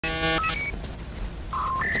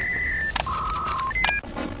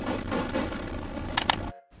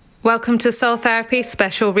Welcome to Seoul Therapy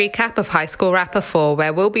special recap of High School Rapper 4,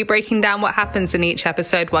 where we'll be breaking down what happens in each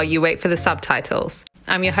episode while you wait for the subtitles.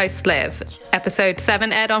 I'm your host, Liv. Episode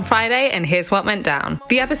 7 aired on Friday, and here's what went down.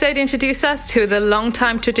 The episode introduced us to the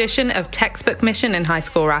long-time tradition of textbook mission in High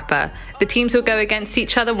School Rapper. The teams will go against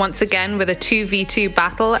each other once again with a 2v2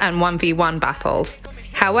 battle and 1v1 battles.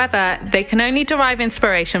 However, they can only derive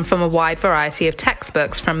inspiration from a wide variety of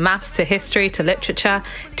textbooks, from maths to history to literature.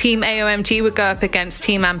 Team AOMG would go up against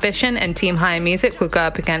Team Ambition, and Team Higher Music would go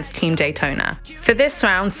up against Team Daytona. For this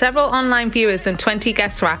round, several online viewers and 20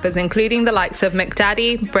 guest rappers, including the likes of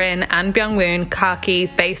McDaddy, Bryn, An Byung-woon, Kaki,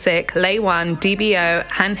 Basic, Lay1, DBO,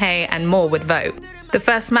 Hanhei, and more would vote. The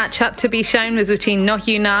first matchup to be shown was between No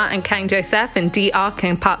Hyuna and Kang Joseph and d.ark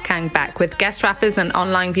and Park Kang-baek, with guest rappers and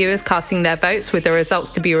online viewers casting their votes, with the results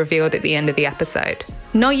to be revealed at the end of the episode.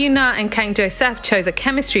 No Hyuna and Kang Joseph chose a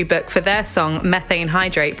chemistry book for their song Methane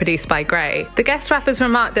Hydrate, produced by Gray. The guest rappers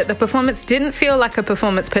remarked that the performance didn't feel like a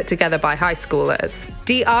performance put together by high schoolers.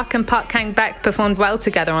 d.ark and Park Kang-baek performed well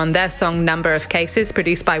together on their song Number of Cases,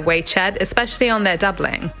 produced by Wei Ched, especially on their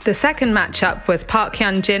doubling. The second matchup was Park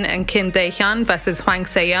Hyun-jin and Kim Dae-hyun versus Hwang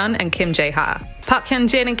Se-yeon and Kim Jae-ha. Park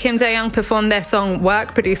Hyun-jin and Kim Dae-young performed their song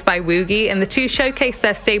Work, produced by Woogie, and the two showcased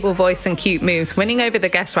their stable voice and cute moves, winning over the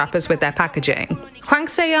guest rappers with their packaging. Hwang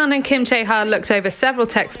Se-yeon and Kim Jae-ha looked over several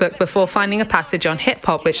textbooks before finding a passage on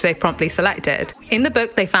hip-hop, which they promptly selected. In the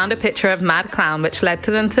book, they found a picture of Mad Clown, which led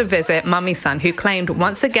to them to visit Mummy-san, who claimed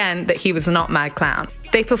once again that he was not Mad Clown.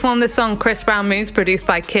 They performed the song Chris Brown Moves, produced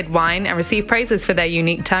by Kid Wine, and received praises for their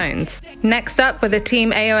unique tones. Next up were the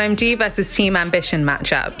Team AOMG versus Team Ambition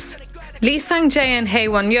matchups. Lee Sang-jae and Hae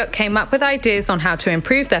Won-yuk came up with ideas on how to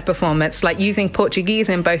improve their performance, like using Portuguese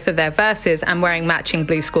in both of their verses and wearing matching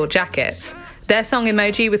blue score jackets. Their song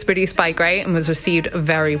Emoji was produced by Gray and was received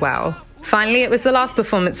very well. Finally, it was the last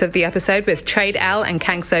performance of the episode with Trade L and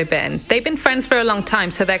Kang So-bin. They've been friends for a long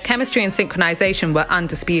time, so their chemistry and synchronization were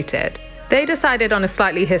undisputed. They decided on a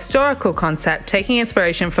slightly historical concept, taking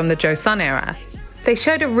inspiration from the Joseon era. They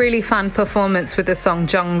showed a really fun performance with the song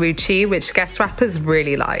Jung Woo Chi, which guest rappers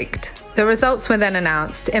really liked. The results were then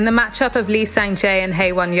announced. In the matchup of Lee Sang-jae and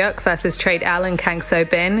Hae Won-yuk versus Trade L and Kang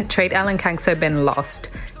So-bin, Trade L and Kang So-bin lost.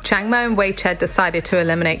 Changmo and Wei Ched decided to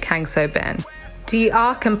eliminate Kang So-bin.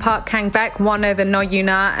 d.ark and Park Kang-baek won over No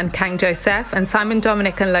Hyuna and Kang Joseph, and Simon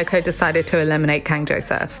Dominic and Loco decided to eliminate Kang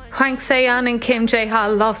Joseph. Hwang Se-yeon and Kim Jae-ha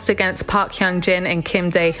lost against Park Hyun-jin and Kim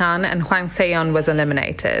Dae-hyun, and Hwang Se-yeon was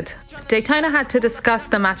eliminated. Daytona had to discuss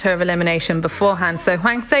the matter of elimination beforehand, so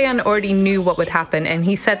Hwang Se-yeon already knew what would happen, and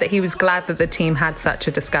he said that he was glad that the team had such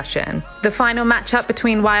a discussion. The final matchup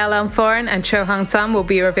between YLM Foreign and Cho Hung-sung will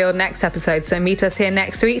be revealed next episode, so meet us here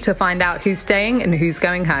next week to find out who's staying and who's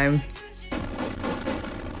going home.